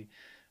al-Bukhari.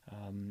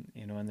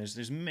 And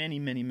there's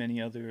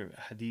many other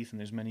hadith, and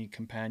there's many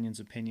companions'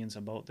 opinions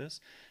about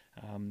this.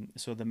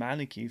 So the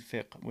Maliki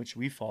fiqh, which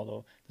we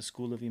follow, the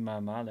school of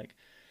Imam Malik,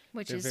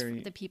 which is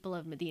the people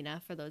of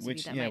Medina, for those of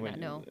you that might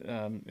not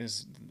know.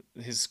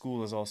 His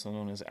school is also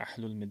known as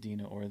Ahlul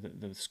Medina, or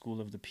the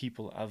school of the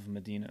people of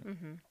Medina.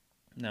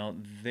 Now,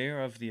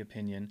 they're of the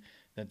opinion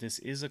that this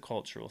is a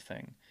cultural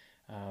thing,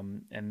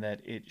 and that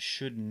it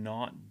should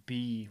not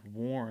be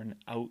worn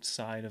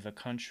outside of a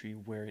country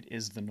where it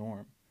is the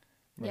norm.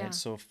 Right. Yeah.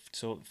 So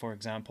for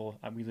example,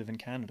 we live in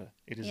Canada.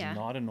 It is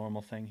not a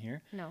normal thing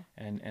here. No.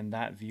 And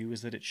that view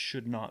is that it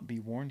should not be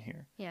worn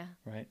here. Yeah.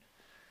 Right.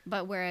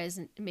 But whereas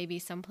maybe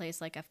someplace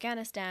like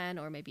Afghanistan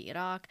or maybe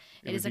Iraq,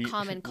 it is a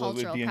common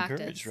cultural practice.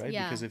 Encouraged, right?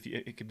 Yeah. Because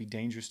it could be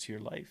dangerous to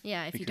your life.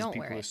 Yeah, if you don't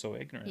wear it. Because people are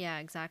so ignorant. Yeah,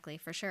 exactly,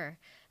 for sure.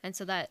 And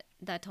so that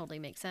totally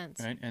makes sense.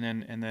 Right.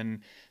 And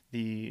then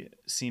the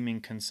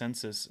seeming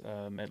consensus,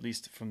 at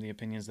least from the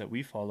opinions that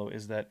we follow,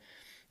 is that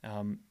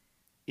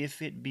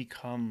if it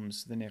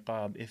becomes the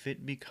niqab, if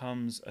it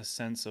becomes a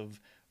sense of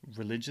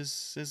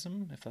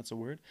religiosism, if that's a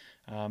word,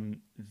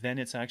 then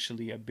it's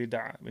actually a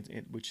bid'ah,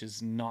 which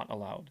is not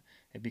allowed.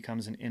 It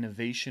becomes an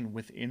innovation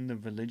within the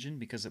religion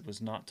because it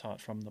was not taught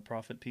from the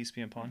Prophet, peace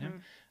be upon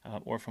him,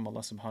 or from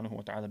Allah subhanahu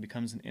wa ta'ala. It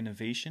becomes an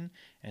innovation,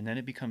 and then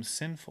it becomes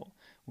sinful.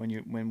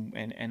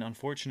 And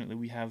unfortunately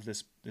we have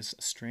this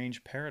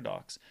strange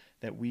paradox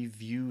that we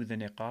view the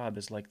niqab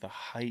as like the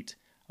height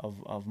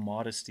of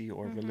modesty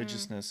or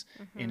religiousness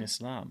in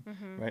Islam,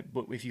 right?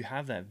 But if you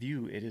have that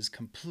view, it is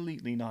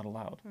completely not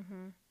allowed,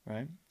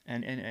 right?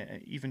 And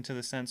even to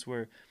the sense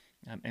where,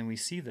 and we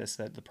see this,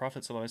 that the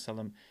Prophet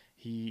ﷺ,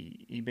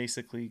 he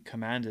basically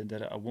commanded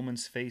that a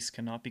woman's face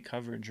cannot be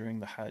covered during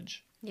the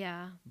Hajj.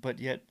 Yeah. but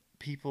yet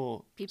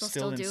people People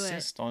still still do it.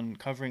 insist on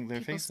covering their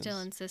People faces. still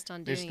insist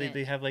on doing it.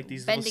 They have like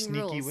these little Bending sneaky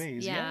rules.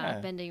 ways. Yeah, Yeah,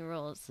 bending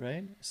rules.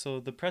 right. So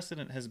the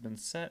precedent has been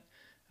set.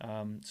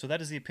 So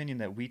that is the opinion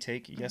that we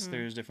take. Yes,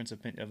 there is difference of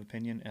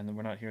opinion, and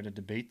we're not here to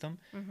debate them.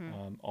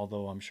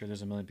 Although I'm sure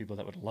there's a million people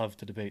that would love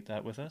to debate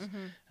that with us.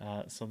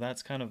 So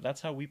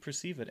that's how we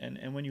perceive it.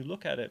 And when you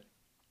look at it,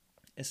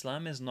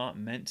 Islam is not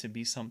meant to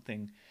be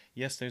something.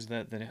 Yes, there's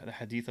the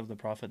hadith of the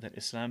Prophet that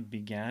Islam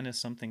began as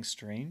something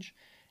strange,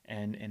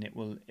 and it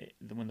will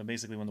when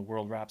the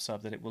world wraps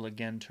up, that it will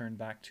again turn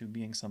back to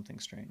being something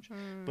strange.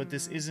 But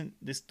this isn't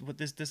this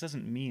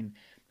doesn't mean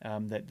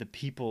that the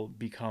people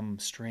become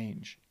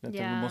strange, that the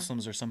Yeah.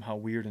 Muslims are somehow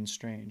weird and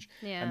strange.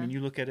 Yeah. I mean,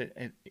 you look at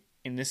it.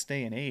 In this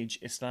day and age,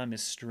 Islam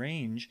is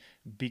strange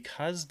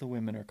because the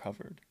women are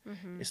covered.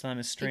 Islam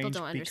is strange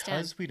don't because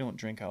understand. we don't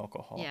drink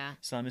alcohol. Yeah.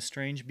 Islam is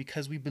strange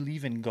because we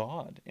believe in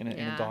God in a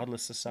Yeah.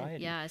 godless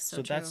society. Yeah, it's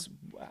so that's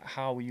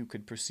how you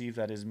could perceive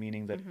that as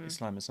meaning that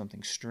Islam is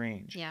something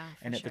strange. Yeah,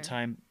 for and at the sure.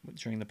 time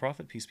during the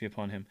Prophet, peace be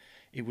upon him,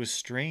 it was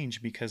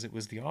strange because it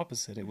was the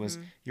opposite. It was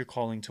you're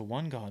calling to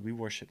one God. We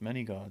worship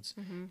many gods.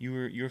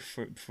 You're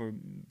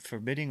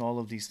forbidding all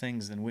of these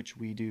things in which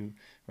we do,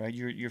 right?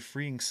 You're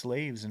freeing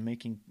slaves and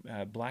making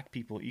black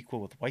people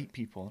equal with white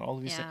people and all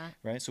of these Yeah. things,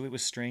 right? So it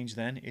was strange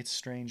then, it's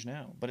strange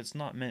now, but it's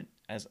not meant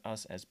as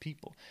us as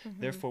people.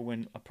 Therefore,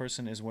 when a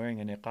person is wearing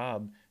a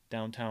niqab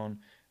downtown,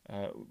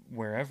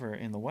 wherever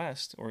in the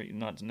West, or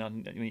not I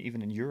mean,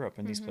 even in Europe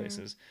and these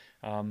places,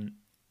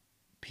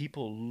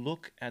 people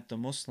look at the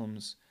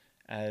Muslims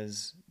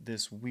as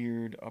this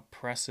weird,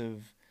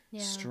 oppressive,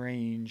 Yeah.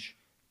 strange.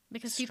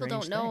 Because people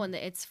strange don't know, thing. and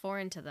it's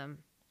foreign to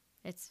them.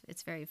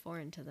 It's very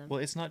foreign to them. Well,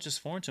 it's not just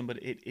foreign to them, but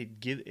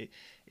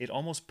it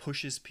almost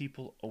pushes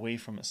people away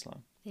from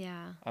Islam.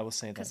 Yeah. I will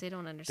say that Because they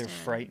don't they're understand.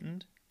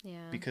 frightened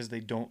Yeah. because they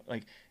don't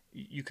like.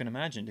 You can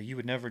imagine that you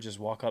would never just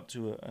walk up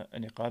to a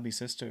niqabi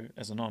sister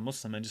as a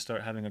non-Muslim and just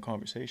start having a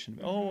conversation.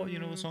 Oh, you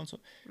know, so and so,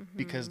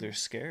 because they're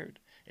scared.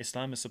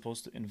 Islam is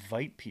supposed to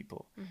invite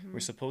people.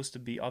 We're supposed to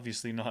be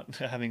obviously not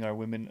having our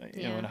women,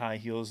 you know, in Yeah. high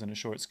heels and a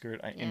short skirt,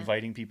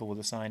 inviting people with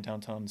a sign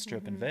downtown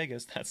strip in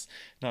Vegas. That's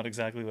not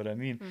exactly what I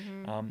mean.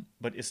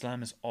 But Islam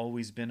has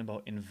always been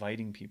about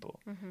inviting people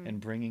and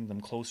bringing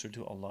them closer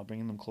to Allah,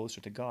 bringing them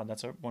closer to God.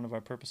 That's one of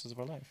our purposes of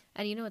our life.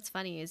 And you know what's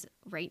funny is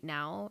right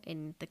now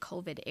in the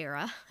COVID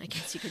era, I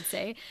guess you could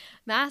say,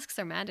 masks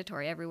are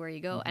mandatory everywhere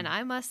you go. And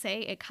I must say,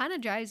 it kind of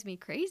drives me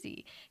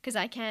crazy because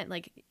I can't,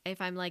 like,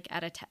 if I'm like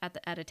at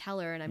a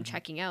teller and I'm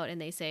checking out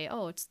and they say,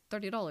 oh, it's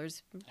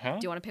 $30. Huh? Do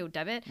you want to pay with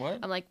debit? What?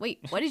 I'm like, wait,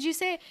 what did you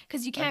say?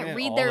 Because you get can't it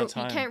read all their the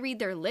time. you can't read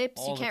their lips,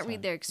 All you the can't read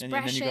time. their And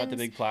expressions. then you got the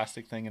big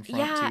plastic thing in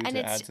front Yeah, too and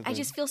to add to the I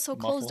just feel so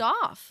muffle. closed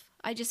off.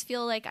 I just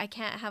feel like I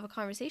can't have a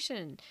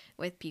conversation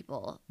with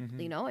people.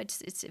 You know,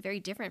 it's very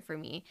different for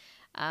me.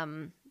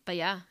 But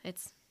yeah,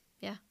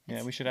 Yeah,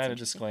 it's- we should it's add a interesting.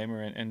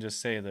 disclaimer and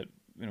just say that,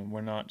 you know,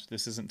 we're not.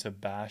 This isn't to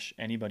bash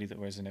anybody that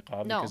wears a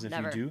niqab, No, because if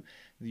never. you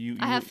do, you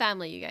I have will-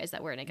 family, you guys,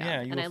 that wear niqab,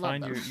 yeah, you and I will love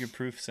find them. your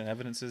proofs and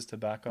evidences to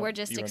back up. We're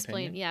just your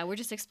explaining. opinion. Yeah, we're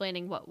just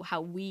explaining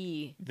how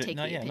we take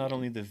the opinion. Not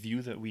only the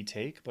view that we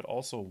take, but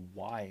also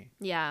why.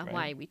 Yeah, right?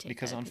 why we take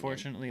Because that opinion.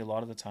 unfortunately, a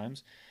lot of the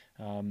times,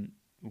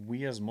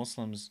 we as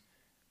Muslims,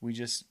 we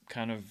just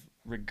kind of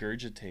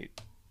regurgitate.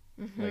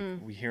 Mm-hmm.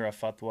 Like we hear a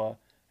fatwa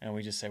and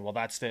we just say, "Well,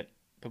 that's it,"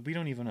 but we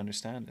don't even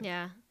understand it.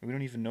 Yeah, We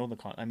don't even know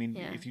I mean,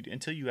 Yeah.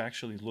 until you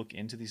actually look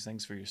into these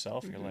things for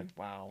yourself, you're like,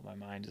 wow, my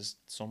mind is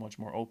so much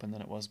more open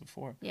than it was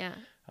before. yeah,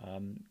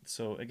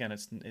 So again,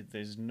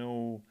 there's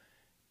no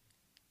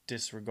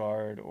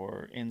disregard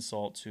or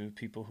insult to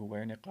people who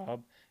wear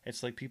niqab.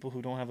 It's like people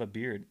who don't have a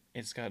beard.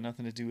 It's got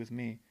nothing to do with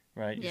me,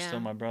 right? You're Yeah. still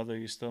my brother.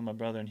 You're still my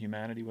brother in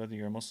humanity, whether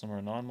you're a Muslim or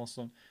a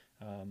non-Muslim.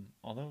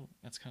 Although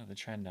that's kind of the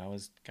trend now,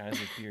 is guys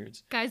with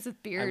beards. guys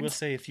with beards. I will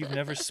say, if you've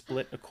never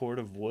split a cord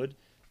of wood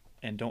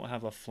and don't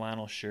have a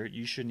flannel shirt,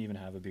 you shouldn't even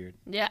have a beard.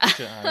 Yeah,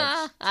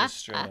 That's just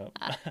straight up.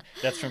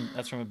 that's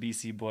from a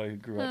BC boy who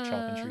grew up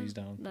chopping trees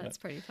down. that's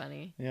pretty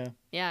funny. Yeah.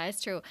 Yeah,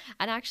 it's true.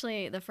 And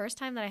actually, the first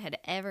time that I had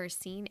ever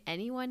seen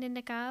anyone in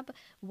niqab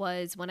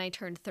was when I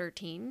turned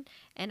 13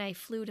 and I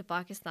flew to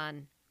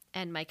Pakistan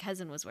and my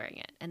cousin was wearing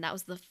it. And that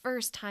was the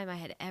first time I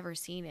had ever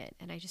seen it.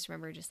 And I just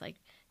remember just like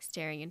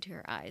staring into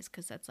her eyes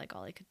because that's like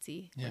all I could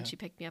see Yeah. when she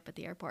picked me up at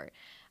the airport.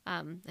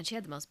 And she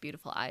had the most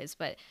beautiful eyes,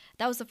 but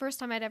that was the first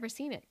time I'd ever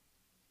seen it.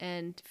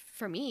 And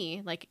for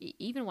me, like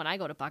even when I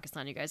go to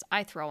Pakistan, you guys,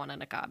 I throw on a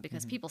niqab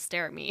because people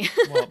stare at me.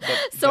 Well,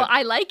 So but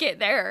I like it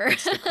there.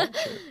 it's the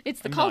culture.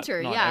 It's the Not-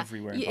 culture, not yeah.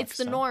 everywhere in It's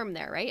the Pakistan. norm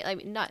there, right? I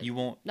mean, not You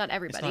won't. not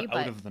everybody, It's not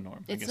but out of the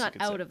norm. I it's guess you not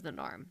could out say. of the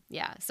norm.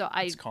 Yeah. So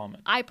It's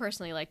common. I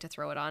personally like to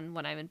throw it on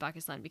when I'm in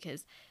Pakistan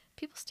because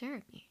people stare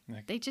at me.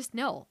 Like- They just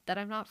know that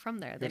I'm not from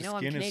there. They Your know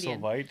I'm skin Canadian. is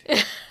so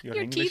white. Your,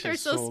 Your English teeth are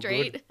is so good.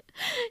 straight.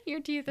 Your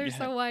teeth are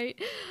so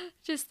white.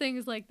 Just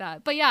things like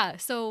that. But yeah,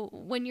 so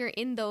when you're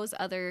in those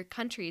other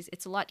countries,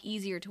 it's a lot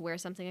easier to wear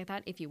something like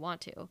that if you want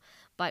to.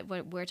 But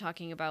when we're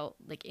talking about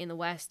like in the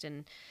West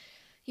and,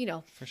 you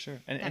know, For sure.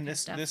 kind And of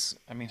stuff. this,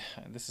 I mean,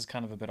 this is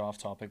kind of a bit off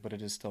topic, but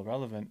it is still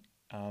relevant.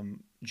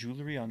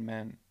 Jewelry on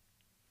men,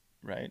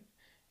 right?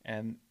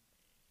 And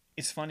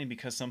it's funny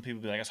because some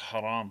people be like, it's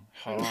haram,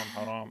 haram,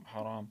 haram,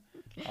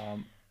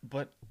 haram.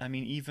 But I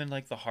mean, even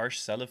like the harsh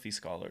Salafi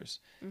scholars,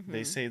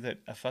 they say that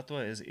a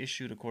fatwa is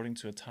issued according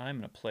to a time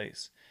and a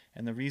place.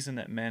 And the reason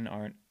that men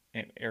aren't,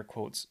 air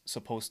quotes,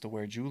 supposed to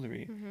wear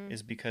jewelry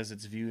is because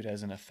it's viewed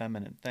as an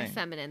effeminate thing. A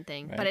feminine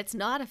thing. right? But it's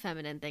not a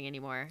feminine thing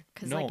anymore.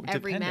 Because No, like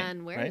every depending,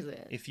 man wears right?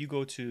 it. If you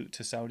go to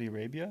Saudi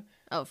Arabia,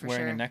 Oh, for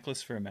wearing sure. a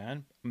necklace for a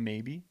man,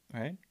 maybe,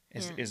 right?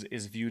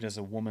 Is viewed as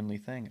a womanly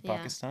thing. Yeah.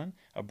 Pakistan,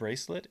 a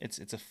bracelet, it's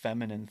a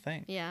feminine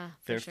thing. Yeah,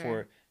 for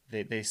Therefore,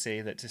 sure. they say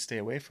that to stay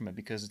away from it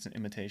because it's an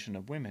imitation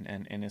of women.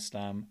 And in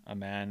Islam, a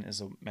man is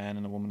a man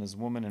and a woman is a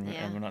woman, and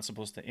Yeah. we're not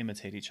supposed to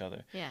imitate each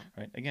other. Yeah.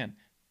 Right? Again,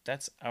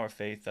 that's our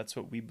faith. That's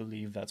what we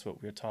believe. That's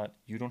what we're taught.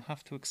 You don't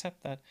have to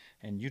accept that,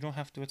 and you don't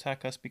have to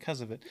attack us because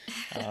of it.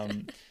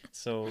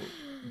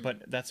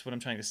 But that's what I'm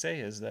trying to say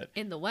is that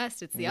In the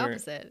West, it's the We're-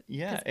 opposite.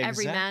 yeah, 'Cause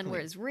every man exactly.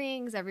 wears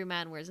rings, every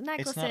man wears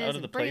necklaces, it's not out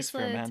of the and place for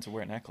a man bracelets. to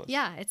wear a necklace.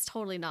 Yeah, it's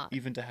totally not.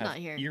 Even to have Not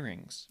here.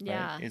 earrings,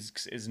 Yeah. right,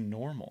 is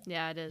normal.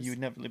 Yeah, it is. You would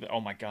never live.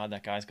 Oh my God,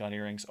 that guy's got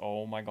earrings.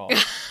 Oh my God.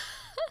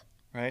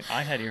 Right?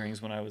 I had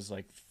earrings when I was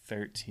like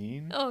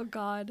 13. Oh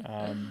God.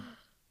 I'm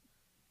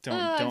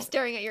Don't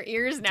staring at your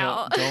ears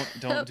now.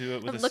 don't do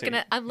it with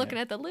I'm looking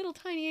at the little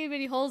tiny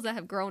bitty holes that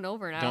have grown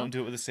over now. Don't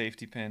do it with a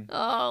safety pin.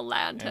 Oh,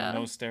 Lanta. And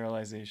no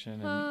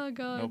sterilization and Oh,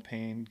 God. no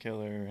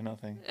painkiller or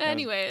nothing. That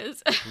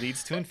Anyways.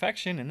 leads to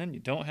infection, and then you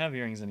don't have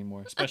earrings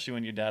anymore. Especially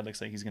when your dad looks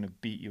like he's gonna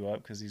beat you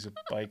up because he's a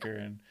biker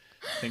and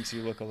thinks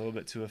you look a little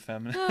bit too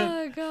effeminate.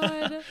 Oh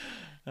God.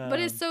 But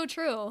it's so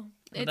true.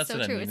 It's that's so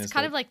what I true. mean, It's is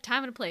kind that of like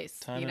time and a place.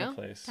 time you and a know?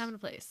 place. Time and a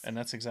place. And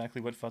that's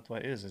exactly what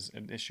fatwa is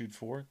issued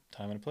for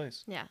time and a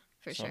place. Yeah,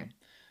 for So, sure.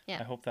 Yeah.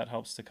 I hope that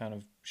helps to kind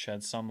of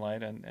shed some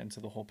light and to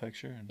the whole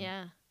picture. And,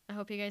 Yeah. I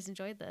hope you guys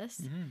enjoyed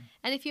this. Mhm.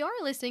 And if you are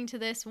listening to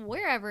this,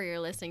 wherever you're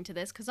listening to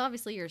this, because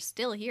obviously you're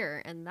still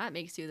here and that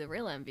makes you the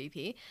real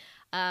MVP,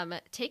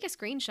 take a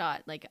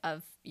screenshot like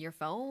of your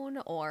phone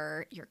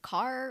or your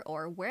car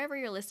or wherever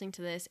you're listening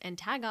to this and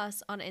tag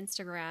us on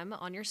Instagram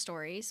on your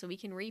story so we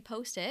can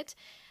repost it.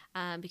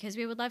 Because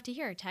we would love to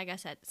hear. Tag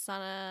us at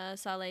Sana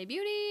Saleh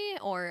Beauty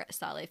or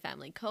Saleh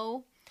Family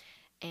Co.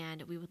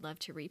 And we would love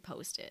to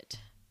repost it.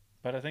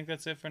 But I think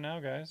that's it for now,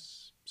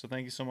 guys. So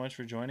thank you so much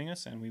for joining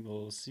us, and we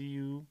will see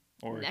you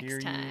or Next hear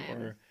time. you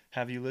or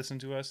have you listen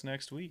to us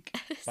next week.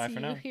 Bye See for you,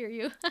 now. hear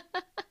you.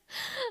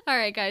 All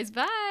right, guys.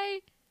 Bye.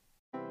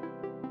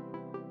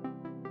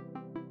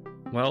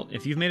 Well,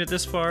 if you've made it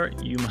this far,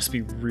 you must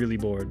be really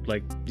bored.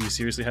 Like, do you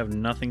seriously have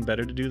nothing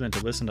better to do than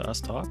to listen to us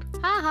talk?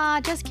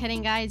 Haha, just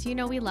kidding, guys. You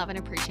know we love and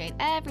appreciate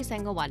every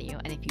single one of you.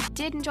 And if you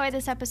did enjoy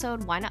this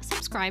episode, why not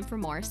subscribe for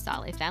more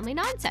Saleh Family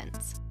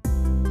nonsense?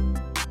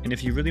 And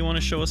if you really want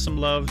to show us some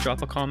love,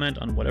 drop a comment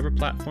on whatever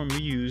platform you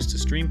use to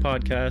stream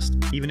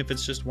podcast. Even if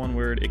it's just one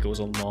word, it goes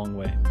a long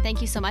way.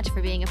 Thank you so much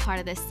for being a part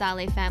of this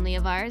Saleh family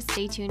of ours.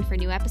 Stay tuned for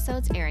new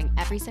episodes airing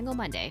every single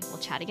Monday. We'll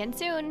chat again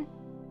soon.